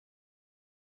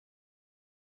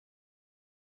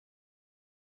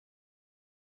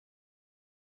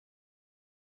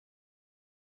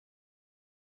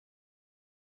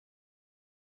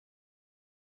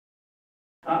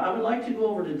I would like to go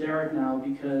over to Derek now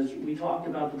because we talked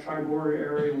about the tri-border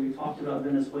area, we talked about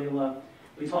Venezuela,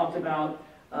 we talked about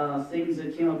things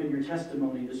that came up in your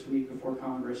testimony this week before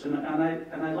Congress. And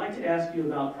I'd like to ask you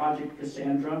about Project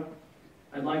Cassandra.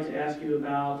 I'd like to ask you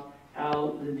about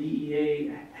how the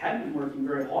DEA had been working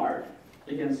very hard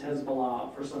against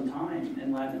Hezbollah for some time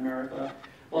in Latin America.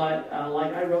 But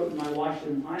like I wrote in my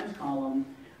Washington Times column,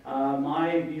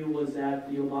 my view was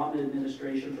that the Obama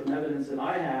administration, from evidence that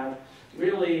I have,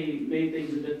 really made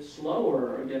things a bit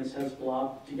slower against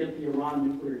Hezbollah to get the Iran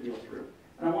nuclear deal through.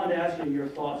 And I wanted to ask you your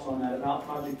thoughts on that, about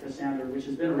Project Cassandra, which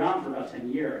has been around for about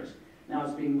 10 years. Now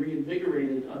it's being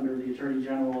reinvigorated under the Attorney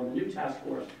General and the new task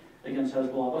force against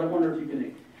Hezbollah. But I wonder if you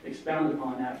can expound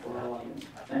upon that for our audience.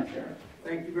 Thanks, Derek.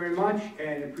 Thank you very much,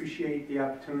 and appreciate the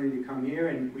opportunity to come here.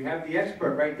 And we have the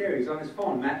expert right there. He's on his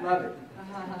phone, Matt Levitt.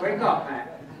 Wake up,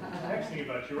 Matt. Texting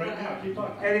about you right now. Keep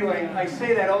talking. Anyway, I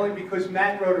say that only because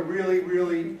Matt wrote a really,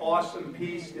 really awesome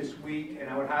piece this week, and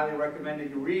I would highly recommend that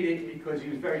you read it because he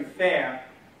was very fair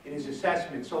in his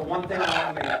assessment. So one thing I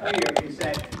want to make clear is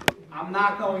that I'm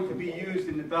not going to be used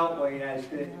in the Beltway as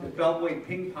the Beltway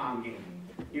ping-pong game,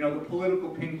 you know, the political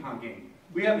ping-pong game.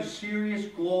 We have a serious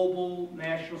global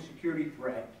national security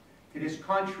threat to this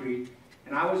country,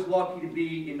 and I was lucky to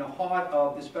be in the heart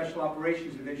of the Special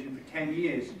Operations Division for 10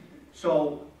 years.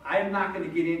 So I'm not going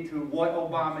to get into what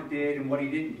Obama did and what he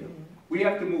didn't do. We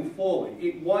have to move forward.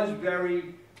 It was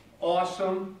very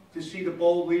awesome to see the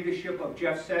bold leadership of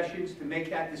Jeff Sessions to make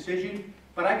that decision,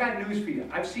 but I got news for you.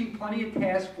 I've seen plenty of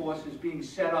task forces being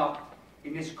set up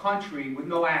in this country with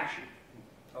no action,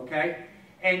 okay?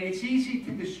 And it's easy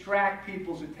to distract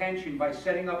people's attention by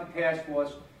setting up a task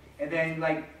force and then,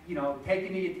 like, you know,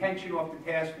 taking the attention off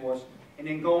the task force and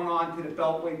then going on to the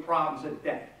Beltway problems of the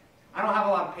day. I don't have a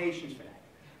lot of patience for that.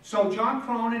 So John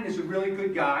Cronin is a really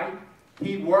good guy.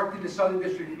 He worked in the Southern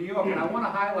District of New York, and I want to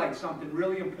highlight something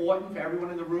really important for everyone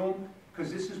in the room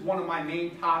because this is one of my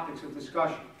main topics of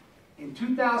discussion. In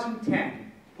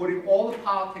 2010, putting all the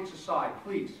politics aside,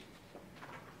 please,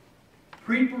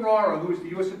 Preet Bharara, who is the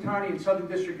U.S. Attorney in Southern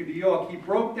District of New York, he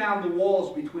broke down the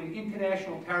walls between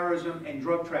international terrorism and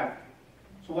drug trafficking.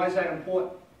 So why is that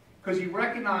important? Because he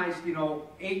recognized, you know,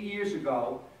 8 years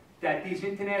ago that these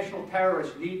international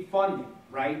terrorists need funding,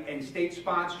 right? And state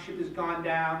sponsorship has gone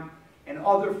down, and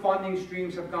other funding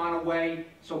streams have gone away.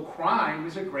 So crime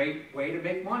is a great way to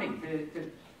make money,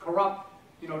 to corrupt,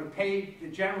 you know, to pay the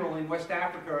general in West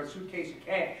Africa a suitcase of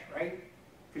cash, right?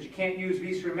 Because you can't use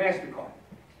Visa or MasterCard.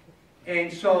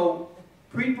 And so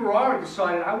Preet Bharara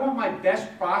decided, I want my best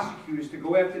prosecutors to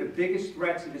go after the biggest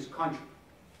threats in this country.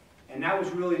 And that was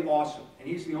really awesome. And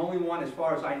he's the only one, as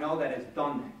far as I know, that has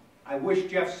done that. I wish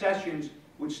Jeff Sessions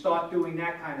would start doing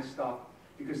that kind of stuff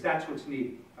because that's what's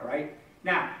needed, all right?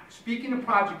 Now, speaking of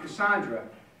Project Cassandra,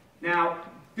 now,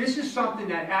 this is something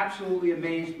that absolutely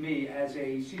amazed me as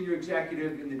a senior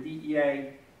executive in the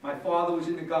DEA. My father was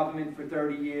in the government for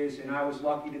 30 years, and I was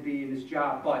lucky to be in this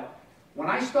job. But when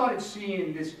I started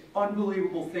seeing this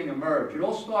unbelievable thing emerge, it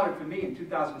all started for me in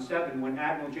 2007 when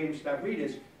Admiral James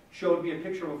Stavridis showed me a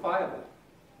picture of a fireball.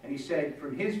 And he said,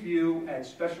 from his view at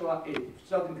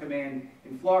Southern Command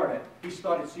in Florida, he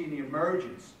started seeing the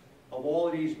emergence of all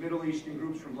of these Middle Eastern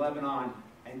groups from Lebanon,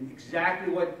 and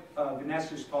exactly what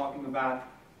Vanessa's talking about,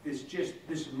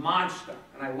 this monster,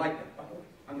 and I like that, by the way,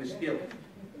 I'm going to steal it.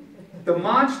 The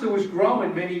monster was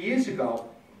growing many years ago,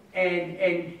 and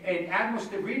Admiral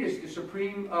Stavridis, the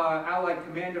Supreme Allied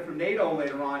Commander from NATO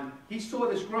later on, he saw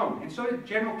this growing, and so did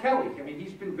General Kelly. I mean,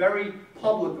 he's been very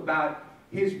public about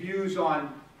his views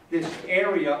on this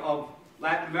area of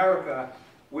Latin America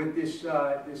with this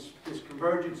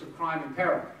convergence of crime and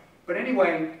terror. But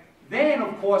anyway, then,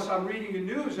 of course, I'm reading the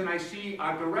news and I see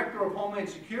our Director of Homeland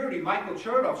Security, Michael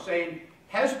Chertoff, saying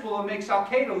Hezbollah makes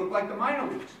Al-Qaeda look like the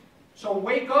minor leagues. So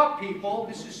wake up, people.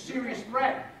 This is a serious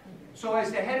threat. So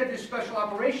as the head of this Special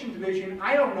Operations Division,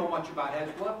 I don't know much about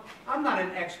Hezbollah. I'm not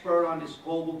an expert on this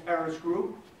global terrorist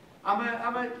group. I'm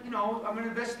an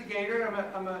investigator.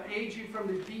 I'm an agent from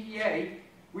the DEA.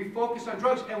 We focus on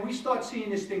drugs, and we start seeing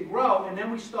this thing grow, and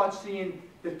then we start seeing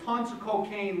the tons of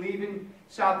cocaine leaving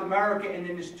South America, and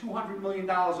then this $200 million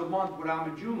a month with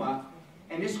Ahmad,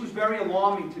 and this was very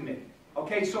alarming to me.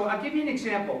 Okay, so I'll give you an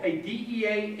example. A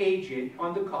DEA agent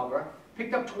undercover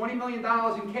picked up $20 million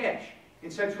in cash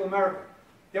in Central America.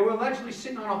 They were allegedly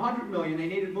sitting on $100 million they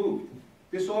needed moved.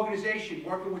 This organization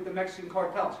working with the Mexican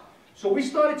cartels. So we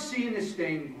started seeing this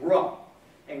thing grow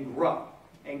and grow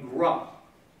and grow.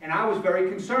 And I was very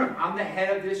concerned. I'm the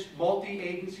head of this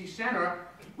multi-agency center.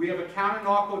 We have a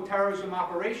counter-narcoterrorism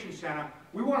operations center.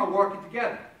 We want to work it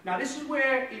together. Now, this is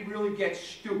where it really gets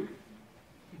stupid.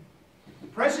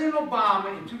 President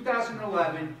Obama in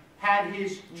 2011 had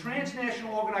his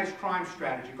transnational organized crime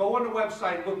strategy. Go on the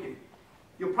website, look at it.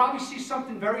 You'll probably see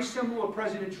something very similar with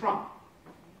President Trump.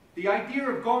 The idea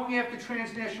of going after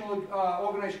transnational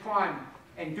organized crime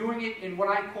and doing it in what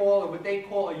I call, or what they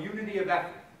call, a unity of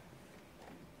effort.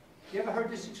 You ever heard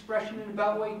this expression in the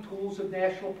Beltway, tools of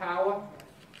national power?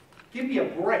 Give me a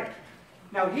break.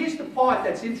 Now here's the part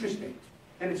that's interesting,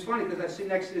 and it's funny because I sit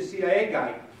next to the CIA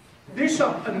guy. There's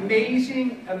some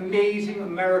amazing, amazing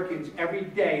Americans every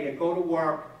day that go to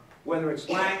work, whether it's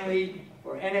Langley,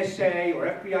 or NSA, or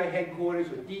FBI headquarters,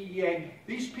 or DEA.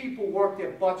 These people work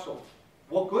their butts off.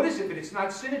 What good is it if it's not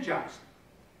synergized?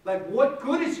 Like, what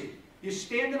good is it? You're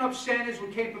standing up centers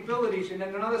with capabilities, and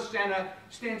then another center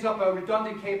stands up a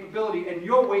redundant capability, and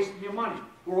you're wasting your money.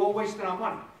 We're all wasting our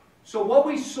money. So what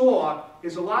we saw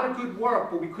is a lot of good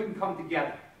work, but we couldn't come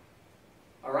together.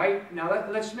 All right? Now,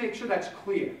 let's make sure that's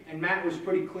clear. And Matt was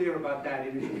pretty clear about that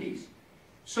in his piece.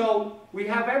 So we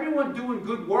have everyone doing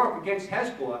good work against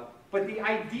Hezbollah, but the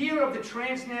idea of the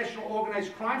transnational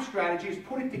organized crime strategy is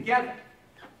put it together.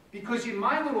 Because in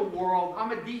my little world,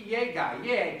 I'm a DEA guy.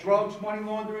 Yeah, drugs, money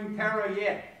laundering, terror,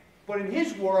 yeah. But in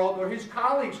his world, or his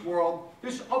colleagues' world,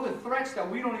 there's other threats that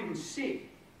we don't even see.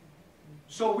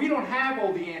 So we don't have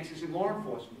all the answers in law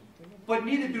enforcement. But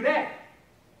neither do they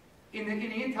in the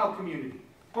intel community.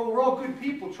 But we're all good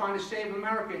people trying to save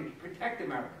America and protect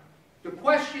America. The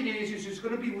question is there's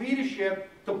going to be leadership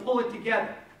to pull it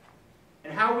together.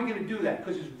 And how are we going to do that?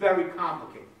 Because it's very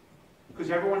complicated.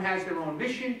 Because everyone has their own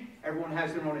mission, everyone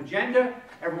has their own agenda,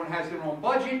 everyone has their own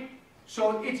budget.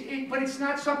 So but it's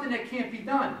not something that can't be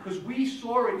done. Because we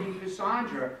saw it in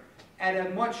Cassandra at a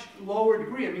much lower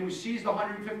degree. I mean, we seized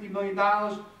 $150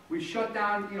 million. We shut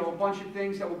down, a bunch of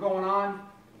things that were going on.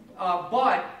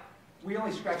 But we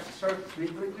only scratched the surface. We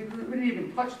didn't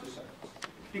even touch the surface.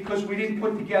 Because we didn't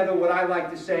put together what I like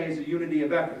to say is a unity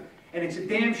of effort. And it's a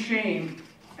damn shame.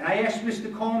 And I asked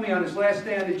Mr. Comey on his last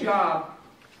day on the job,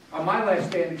 on my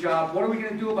last day on the job, what are we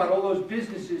going to do about all those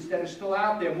businesses that are still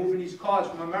out there moving these cars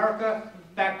from America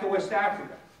back to West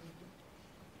Africa?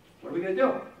 What are we going to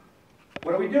do?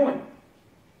 What are we doing?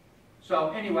 So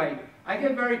anyway, I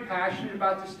get very passionate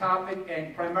about this topic,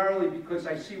 and primarily because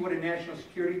I see what a national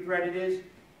security threat it is,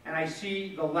 and I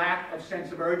see the lack of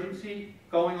sense of urgency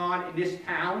going on in this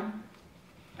town.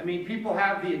 I mean, people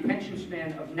have the attention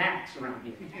span of gnats around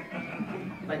here.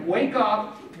 Like, wake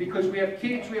up, because we have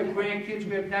kids, we have grandkids,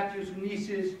 we have nephews and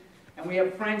nieces, and we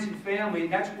have friends and family,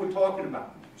 and that's what we're talking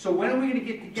about. So when are we going to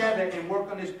get together and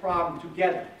work on this problem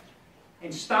together?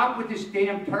 And stop with this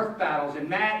damn turf battles. And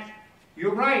Matt,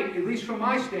 you're right, at least from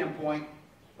my standpoint,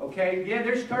 okay? Yeah,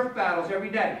 there's turf battles every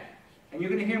day. And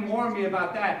you're going to hear more of me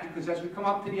about that, because as we come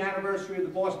up to the anniversary of the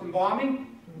Boston bombing,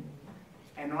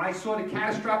 and when I saw the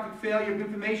catastrophic failure of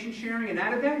information sharing in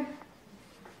that event,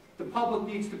 the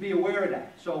public needs to be aware of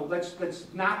that. So let's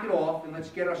knock it off and let's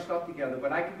get our stuff together.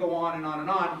 But I could go on and on and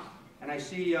on. And I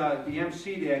see the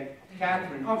MC there,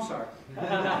 Catherine. Oh, I'm sorry.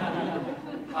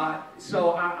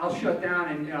 So I'll shut down,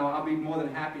 and I'll be more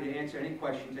than happy to answer any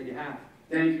questions that you have.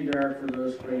 Thank you, Derek, for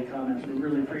those great comments. We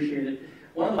really appreciate it.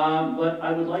 But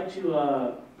I would like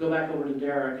to go back over to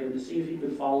Derek and to see if he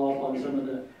could follow up on some of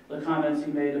the comments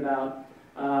he made about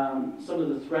some of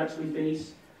the threats we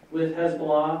face with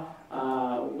Hezbollah,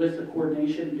 with the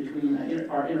coordination between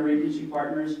our interagency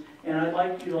partners. And I'd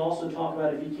like you to also talk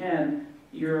about, if you can,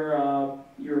 your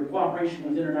cooperation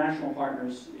with international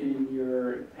partners in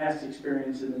your past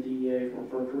experience in the DEA,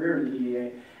 for a career in the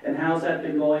DEA, and how's that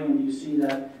been going, and do you see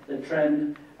that the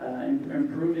trend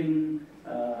improving?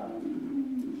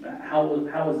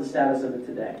 How is the status of it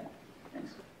today?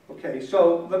 Thanks. Okay,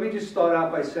 so let me just start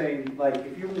out by saying, like,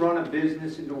 if you run a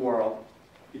business in the world,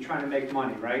 you're trying to make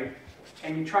money, right?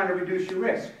 And you're trying to reduce your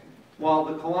risk. Well,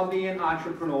 the Colombian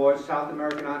entrepreneurs, South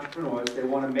American entrepreneurs, they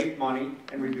want to make money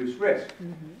and reduce risk.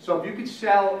 Mm-hmm. So if you could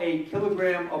sell a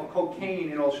kilogram of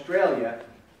cocaine in Australia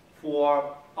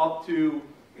for up to,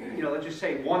 let's just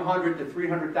say 100 to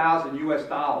 300,000 US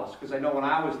dollars, because I know when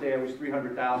I was there it was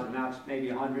 300,000, now it's maybe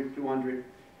 100, 200.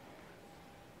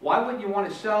 Why wouldn't you want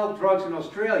to sell drugs in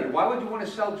Australia? Why would you want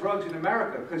to sell drugs in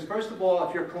America? Because first of all,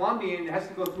 if you're Colombian, it has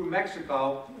to go through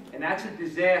Mexico, and that's a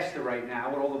disaster right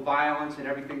now with all the violence and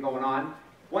everything going on.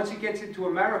 Once it gets into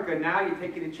America, now you're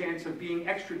taking a chance of being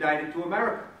extradited to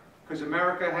America, because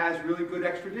America has really good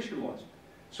extradition laws.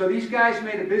 So these guys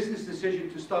made a business decision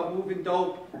to start moving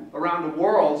dope around the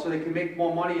world so they can make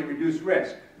more money and reduce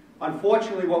risk.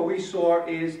 Unfortunately, what we saw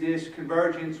is this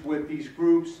convergence with these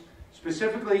groups.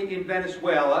 Specifically in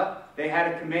Venezuela, they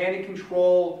had a command and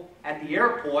control at the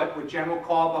airport with General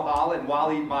Carvajal and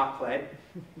Walid Makhled.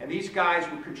 And these guys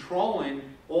were controlling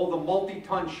all the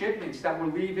multi-ton shipments that were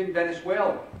leaving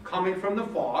Venezuela, coming from the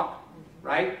FARC,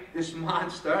 right? This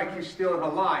monster, I keep stealing her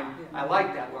line. I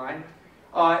like that line.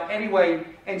 Anyway,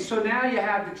 and so now you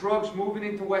have the drugs moving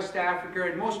into West Africa,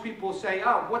 and most people say,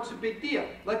 oh, what's the big deal?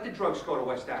 Let the drugs go to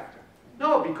West Africa.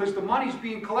 No, because the money's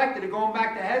being collected and going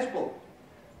back to Hezbollah.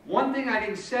 One thing I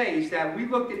didn't say is that we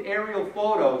looked at aerial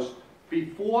photos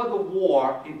before the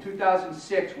war in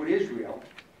 2006 with Israel,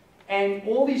 and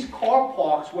all these car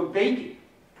parks were vacant.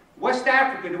 West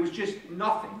Africa, there was just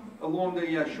nothing along the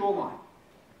shoreline.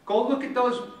 Go look at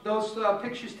those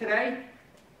pictures today.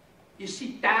 You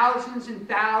see thousands and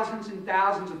thousands and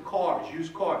thousands of cars,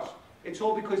 used cars. It's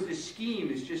all because the scheme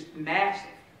is just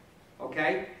massive,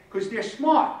 okay? Because they're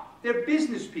smart. They're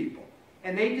business people.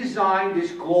 And they designed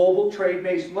this global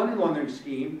trade-based money laundering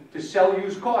scheme to sell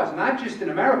used cars, not just in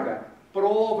America, but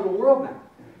all over the world now.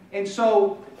 And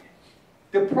so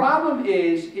the problem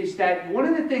is that one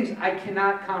of the things I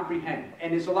cannot comprehend,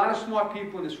 and there's a lot of smart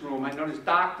people in this room. I know there's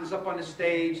doctors up on the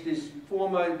stage, there's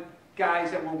former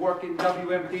guys that were working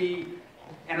WMD,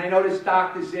 and I know there's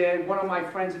doctors there. One of my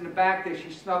friends in the back there,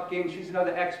 she snuck in. She's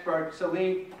another expert,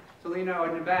 Selena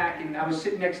in the back, and I was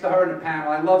sitting next to her in the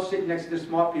panel. I love sitting next to the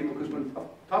smart people because when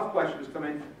tough questions come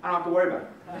in, I don't have to worry about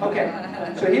it.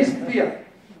 Okay, so here's the deal.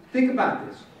 Think about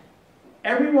this.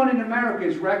 Everyone in America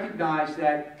has recognized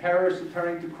that terrorists are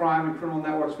turning to crime and criminal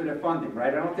networks for their funding,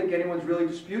 right? I don't think anyone's really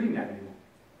disputing that anymore.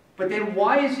 But then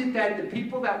why is it that the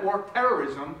people that work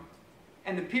terrorism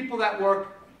and the people that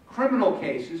work criminal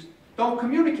cases don't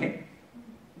communicate?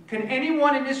 Can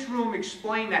anyone in this room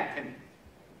explain that to me?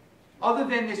 Other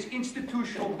than this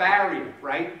institutional barrier,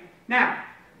 right? Now,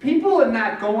 people are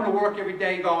not going to work every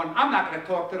day going, I'm not going to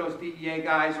talk to those DEA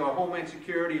guys or Homeland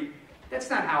Security. That's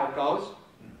not how it goes.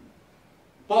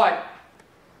 But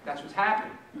that's what's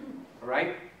happening, all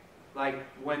right? Like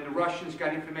when the Russians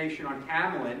got information on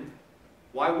Tamerlan,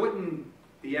 why wouldn't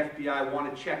the FBI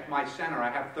want to check my center? I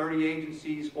have 30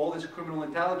 agencies, all this criminal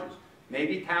intelligence.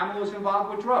 Maybe Tamerlan was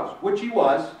involved with drugs, which he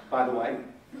was, by the way,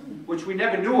 which we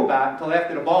never knew about until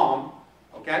after the bomb,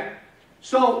 okay?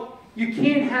 So you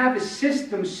can't have a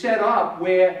system set up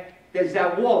where there's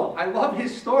that wall. I love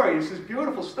his story. This is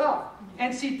beautiful stuff.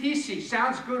 NCTC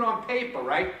sounds good on paper,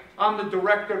 right? I'm the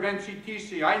director of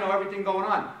NCTC. I know everything going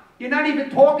on. You're not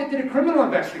even talking to the criminal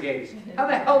investigators. How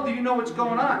the hell do you know what's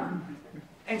going on?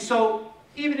 And so,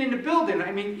 even in the building,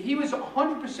 I mean, he was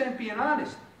 100% being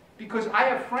honest. Because I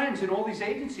have friends in all these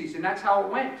agencies, and that's how it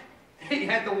went. They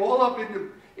had the wall up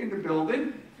in the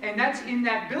building, and that's in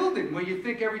that building where you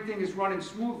think everything is running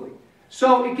smoothly.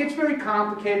 So it gets very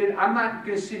complicated. I'm not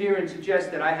going to sit here and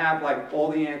suggest that I have like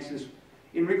all the answers.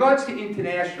 In regards to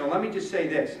international, let me just say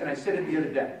this, and I said it the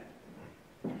other day.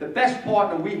 The best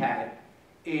partner we had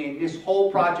in this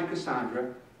whole Project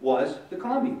Cassandra was the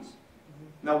Colombians.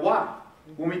 Now why?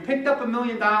 When we picked up $1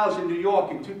 million in New York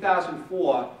in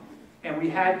 2004, and we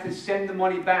had to send the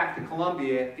money back to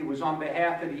Colombia, it was on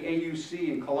behalf of the AUC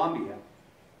in Colombia.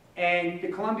 And the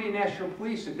Colombian National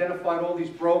Police identified all these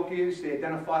brokers, they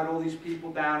identified all these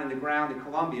people down in the ground in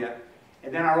Colombia.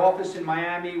 And then our office in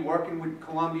Miami, working with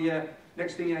Colombia,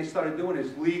 next thing they started doing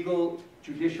is legal,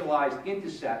 judicialized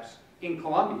intercepts in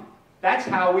Colombia. That's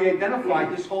how we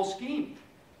identified this whole scheme.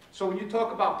 So when you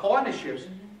talk about partnerships,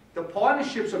 the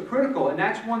partnerships are critical, and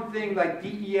that's one thing like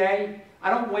DEA. I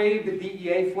don't wave the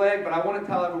DEA flag, but I want to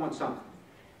tell everyone something.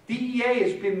 DEA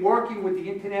has been working with the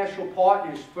international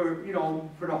partners for,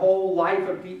 for the whole life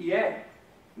of DEA.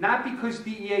 Not because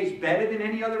DEA is better than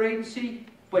any other agency,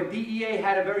 but DEA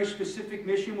had a very specific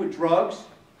mission with drugs,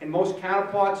 and most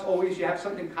counterparts always, you have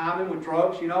something common with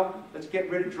drugs, let's get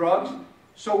rid of drugs.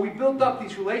 So we built up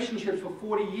these relationships for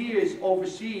 40 years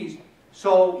overseas,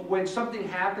 so when something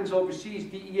happens overseas,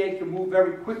 DEA can move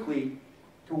very quickly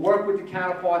to work with the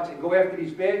counterparts and go after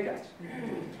these bad guys.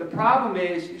 The problem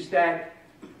is that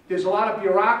there's a lot of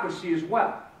bureaucracy as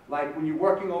well. Like when you're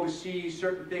working overseas,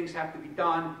 certain things have to be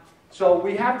done. So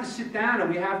we have to sit down and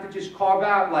we have to just carve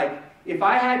out, like, if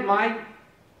I had my,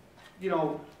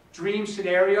 dream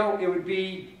scenario, it would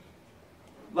be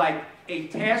like a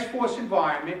task force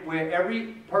environment where every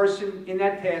person in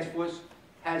that task force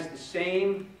has the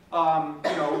same,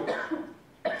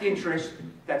 interest,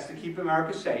 that's to keep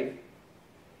America safe,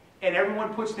 and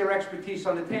everyone puts their expertise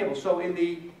on the table. So in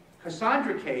the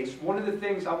Cassandra case, one of the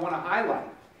things I want to highlight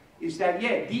is that,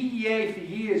 yeah, DEA for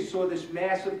years saw this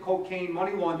massive cocaine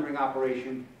money laundering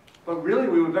operation, but really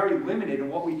we were very limited in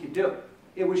what we could do.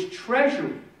 It was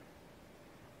Treasury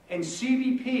and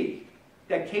CBP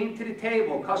that came to the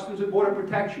table, Customs and Border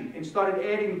Protection, and started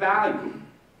adding value.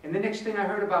 And the next thing I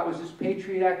heard about was this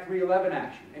Patriot Act 311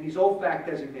 action and these OFAC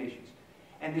designations.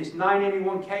 and this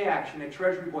 981K action that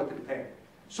Treasury brought to the table.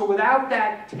 So without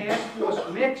that task force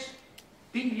mix,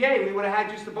 DEA, we would have had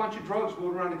just a bunch of drugs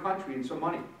moving around the country and some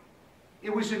money.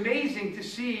 It was amazing to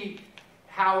see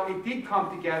how it did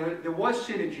come together. There was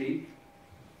synergy,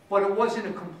 but it wasn't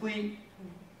a complete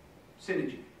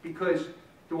synergy because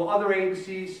there were other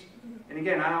agencies. And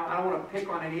again, I don't want to pick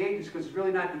on any agents because it's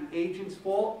really not the agent's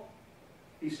fault.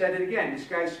 He said it again, this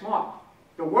guy's smart.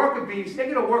 The worker bees,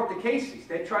 they're going to work the cases.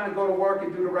 They're trying to go to work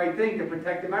and do the right thing to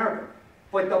protect America.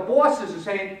 But the bosses are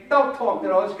saying, don't talk to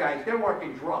those guys, they're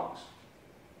working drugs.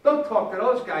 Don't talk to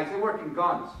those guys, they're working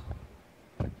guns.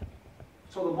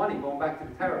 So the money going back to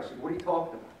the terrorists, what are you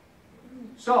talking about?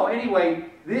 So anyway,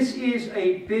 this is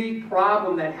a big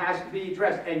problem that has to be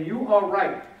addressed. And you are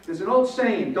right. There's an old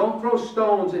saying, don't throw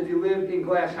stones if you live in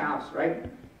glass house, right?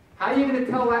 How are you going to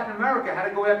tell Latin America how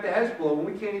to go after Hezbollah when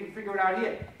we can't even figure it out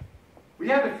here? We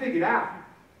haven't figured out.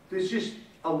 There's just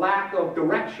a lack of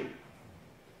direction.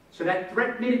 So that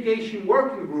threat mitigation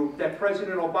working group that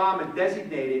President Obama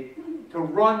designated to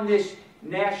run this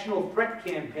national threat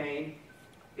campaign,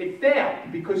 it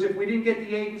failed because if we didn't get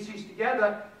the agencies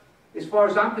together, as far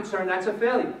as I'm concerned, that's a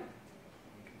failure.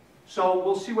 So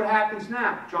we'll see what happens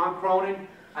now. John Cronin,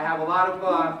 I have a lot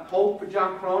of hope for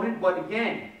John Cronin, but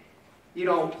again, you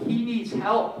know, he needs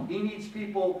help. He needs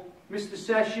people. Mr.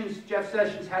 Sessions, Jeff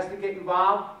Sessions, has to get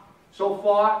involved. So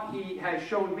far, he has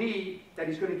shown me that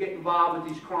he's going to get involved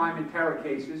with these crime and terror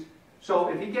cases. So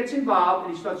if he gets involved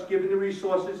and he starts giving the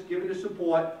resources, giving the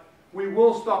support, we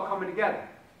will start coming together.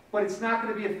 But it's not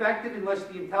going to be effective unless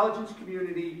the intelligence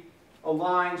community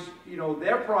aligns, you know,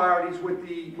 their priorities with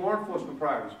the law enforcement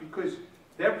priorities, because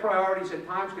their priorities at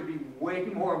times could be way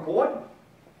more important.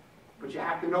 But you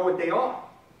have to know what they are.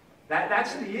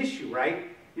 That's the issue, right?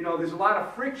 You know, there's a lot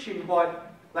of friction,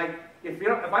 but like if I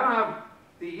don't have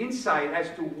the insight as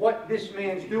to what this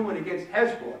man's doing against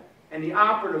Hezbollah and the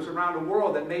operatives around the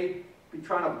world that may be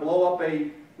trying to blow up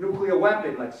a nuclear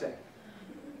weapon, let's say,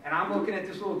 and I'm looking at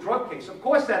this little drug case, of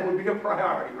course that would be a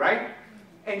priority, right?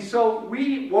 And so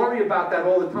we worry about that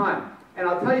all the time. And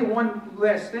I'll tell you one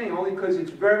last thing, only because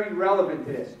it's very relevant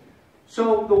to this.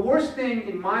 So the worst thing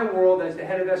in my world as the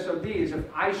head of SOD is if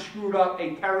I screwed up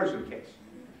a terrorism case.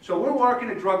 So we're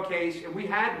working a drug case, and we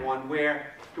had one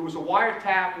where there was a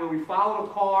wiretap where we followed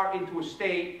a car into a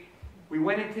state. We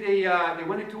went into they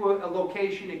went into a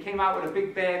location. They came out with a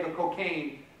big bag of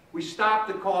cocaine. We stopped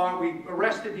the car. We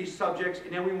arrested these subjects,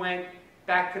 and then we went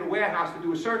back to the warehouse to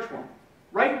do a search warrant.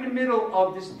 Right in the middle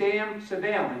of this damn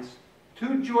surveillance,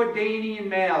 2 Jordanian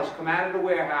males come out of the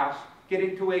warehouse, get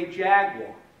into a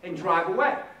Jaguar, and drive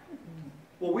away.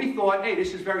 Well, we thought, hey,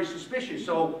 this is very suspicious.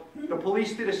 So the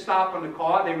police did a stop on the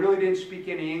car. They really didn't speak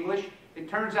any English. It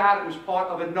turns out it was part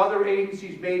of another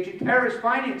agency's major terrorist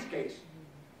finance case.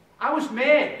 I was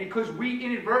mad because we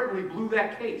inadvertently blew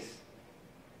that case.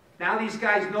 Now these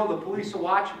guys know the police are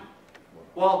watching.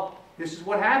 Well, this is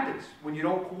what happens when you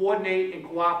don't coordinate and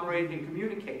cooperate and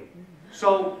communicate.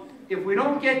 So if we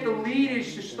don't get the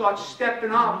leaders to start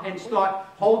stepping up and start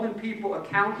holding people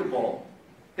accountable,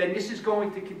 then this is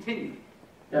going to continue.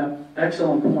 Yeah,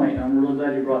 excellent point. I'm really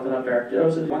glad you brought that up, Eric.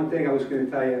 One thing I was going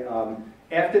to tell you,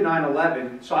 after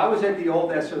 9/11, so I was at the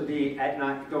old SOD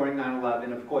during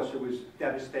 9/11. Of course, it was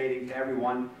devastating to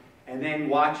everyone. And then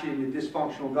watching the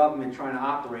dysfunctional government trying to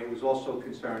operate was also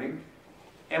concerning.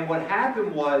 And what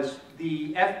happened was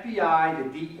the FBI, the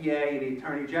DEA, and the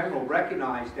Attorney General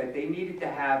recognized that they needed to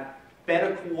have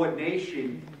better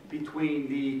coordination between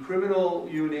the criminal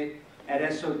unit at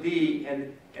SOD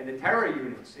and the terror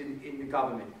units in the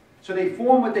government. So they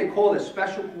formed what they called a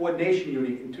Special Coordination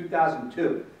Unit in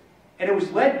 2002. And it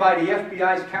was led by the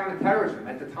FBI's counterterrorism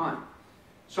at the time.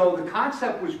 So the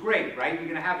concept was great, right? You're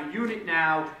going to have a unit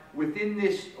now within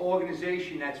this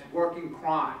organization that's working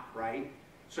crime, right?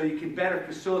 So you can better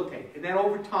facilitate. And then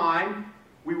over time,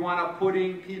 we wound up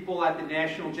putting people at the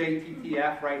National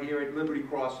JTTF right here at Liberty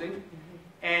Crossing.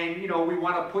 And, you know, we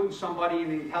wound up putting somebody in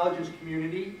the intelligence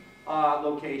community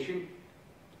location.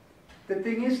 The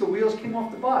thing is, the wheels came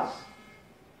off the bus.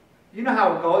 You know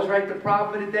how it goes, right? The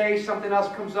problem of the day, something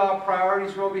else comes up,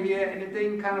 priorities are over here, and the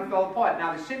thing kind of fell apart.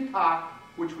 Now, the SINTOC,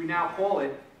 which we now call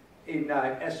it in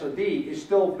SOD, is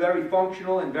still very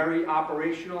functional and very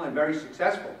operational and very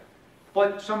successful.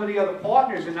 But some of the other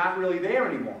partners are not really there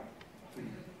anymore.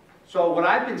 So what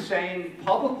I've been saying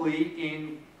publicly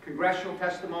in congressional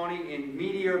testimony, in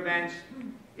media events,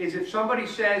 is if somebody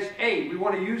says, hey, we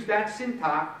want to use that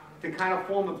SINTOC to kind of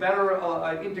form a better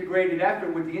integrated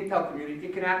effort with the intel community,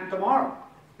 it can happen tomorrow.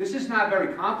 This is not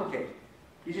very complicated.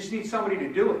 You just need somebody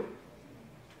to do it.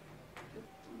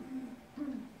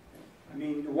 I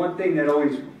mean, the one thing that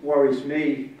always worries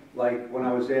me like when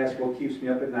I was asked what keeps me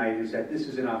up at night is that this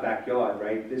is in our backyard,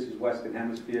 right? This is Western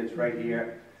Hemisphere, it's right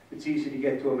here. It's easy to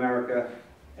get to America.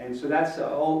 And so that's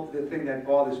the thing that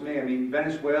bothers me. I mean,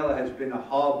 Venezuela has been a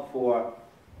hub for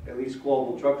at least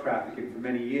global drug trafficking for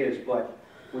many years, but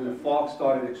when the FARC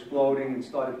started exploding and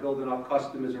started building up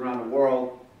customers around the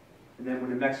world, and then when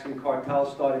the Mexican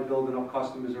cartels started building up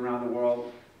customers around the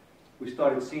world, we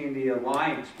started seeing the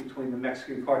alliance between the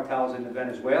Mexican cartels and the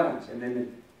Venezuelans, and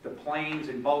then the planes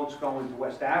and boats going to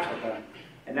West Africa.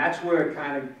 And that's where it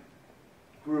kind of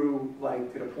grew,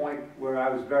 like, to the point where I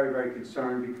was very, very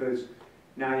concerned, because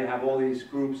now you have all these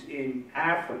groups in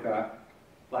Africa,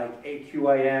 like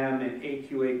AQAM and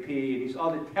AQAP and these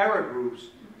other terror groups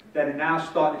that are now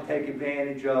starting to take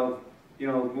advantage of, you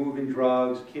know, moving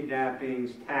drugs,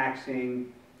 kidnappings,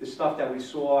 taxing, the stuff that we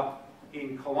saw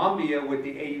in Colombia with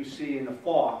the AUC and the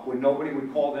FARC, where nobody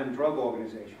would call them drug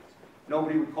organizations.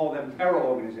 Nobody would call them terror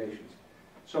organizations.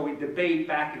 So we debate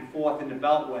back and forth in the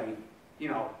Beltway, you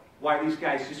know, why these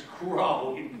guys just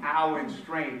grow in power and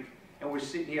strength, and we're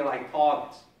sitting here like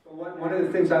targets. So one of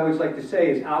the things I always like to say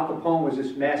is Al Capone was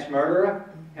this mass murderer,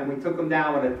 and we took him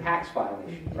down with a tax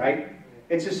violation, right?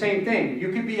 It's the same thing.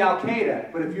 You could be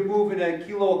Al-Qaeda, but if you're moving a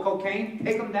kilo of cocaine,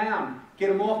 take them down. Get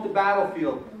them off the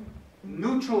battlefield.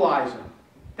 Neutralize them.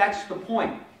 That's the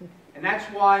point. And that's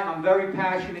why I'm very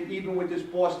passionate even with this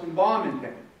Boston bombing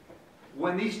thing.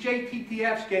 When these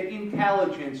JTTFs get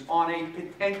intelligence on a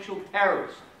potential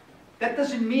terrorist, that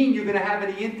doesn't mean you're going to have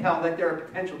any intel that they're a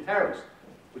potential terrorist.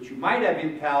 But you might have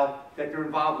intel that they're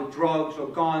involved with drugs or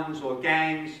guns or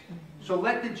gangs. So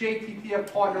let the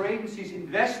JTTF partner agencies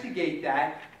investigate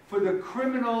that for the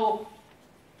criminal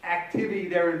activity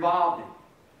they're involved in.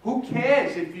 Who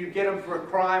cares if you get them for a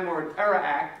crime or a terror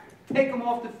act? Take them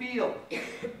off the field.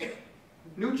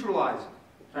 Neutralize them.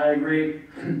 I agree.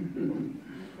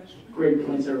 Great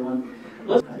points, everyone.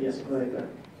 Yes, go ahead.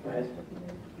 Go ahead.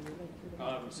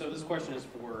 So this question is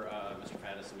for Mr.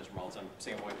 Faddis and Mr. Maltz. I'm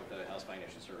Sam White with the House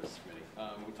Financial Services Committee.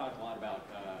 We talked a lot about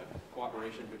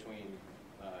cooperation between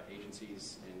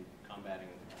agencies in combating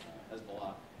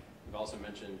Hezbollah. We've also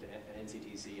mentioned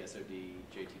NCTC, SOD,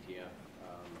 JTTF.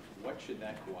 What should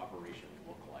that cooperation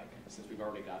look like? Since we've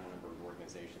already got a number of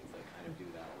organizations that kind of do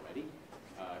that already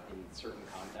in certain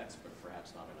contexts, but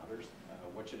perhaps not in others,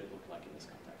 what should it look like in this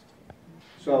context?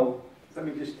 So let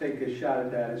me just take a shot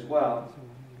at that as well.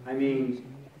 I mean,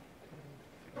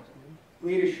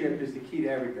 leadership is the key to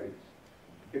everything.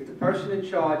 If the person in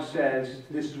charge says,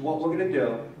 this is what we're going to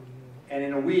do, and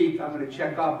in a week I'm going to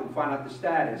check up and find out the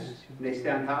status, and they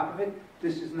stay on top of it,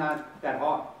 this is not that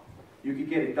hard. You could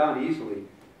get it done easily.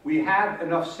 We have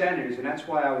enough centers, and that's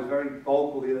why I was very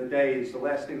vocal the other day, is the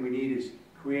last thing we need is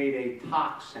create a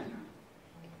TOC center.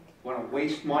 We want to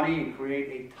waste money and create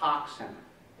a TOC center.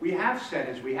 We have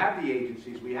centers, we have the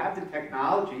agencies, we have the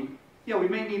technology. Yeah, we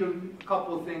may need a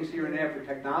couple of things here and there for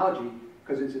technology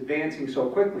because it's advancing so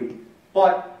quickly,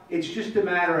 but it's just a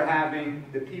matter of having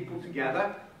the people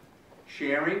together,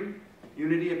 sharing,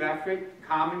 unity of effort,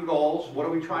 common goals, what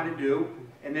are we trying to do,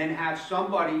 and then have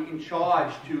somebody in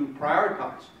charge to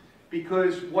prioritize.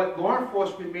 Because what law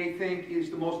enforcement may think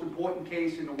is the most important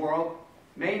case in the world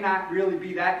may not really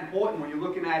be that important when you're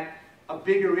looking at a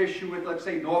bigger issue with, let's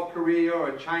say, North Korea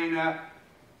or China.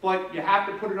 But you have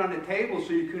to put it on the table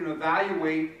so you can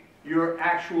evaluate your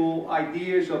actual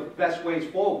ideas of best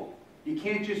ways forward. You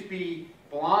can't just be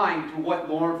blind to what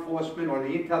law enforcement or the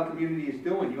intel community is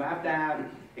doing. You have to have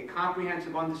a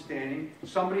comprehensive understanding.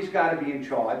 Somebody's got to be in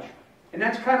charge. And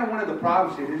that's kind of one of the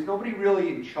problems here. There's nobody really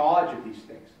in charge of these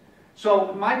things.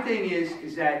 So my thing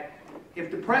is that if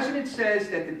the president says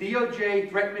that the DOJ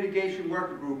Threat Mitigation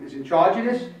Worker Group is in charge of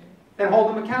this, then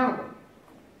hold them accountable.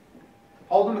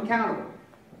 Hold them accountable.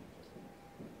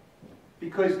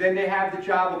 Because then they have the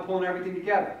job of pulling everything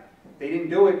together. They didn't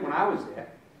do it when I was there.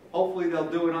 Hopefully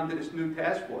they'll do it under this new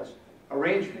task force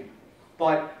arrangement.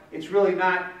 But it's really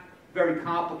not very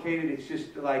complicated. It's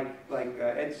just like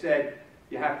Ed said,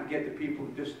 you have to get the people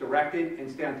to just direct it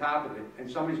and stay on top of it. And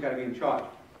somebody's got to be in charge.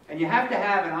 And you have to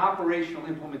have an operational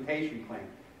implementation plan.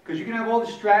 Because you can have all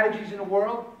the strategies in the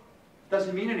world.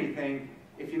 Doesn't mean anything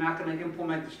if you're not going to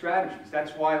implement the strategies.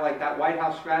 That's why, like that White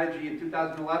House strategy in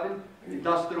 2011, you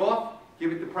dust it off,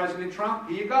 give it to President Trump.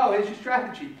 Here you go. Here's your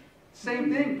strategy.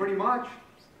 Same thing, pretty much.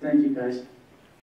 Thank you, guys.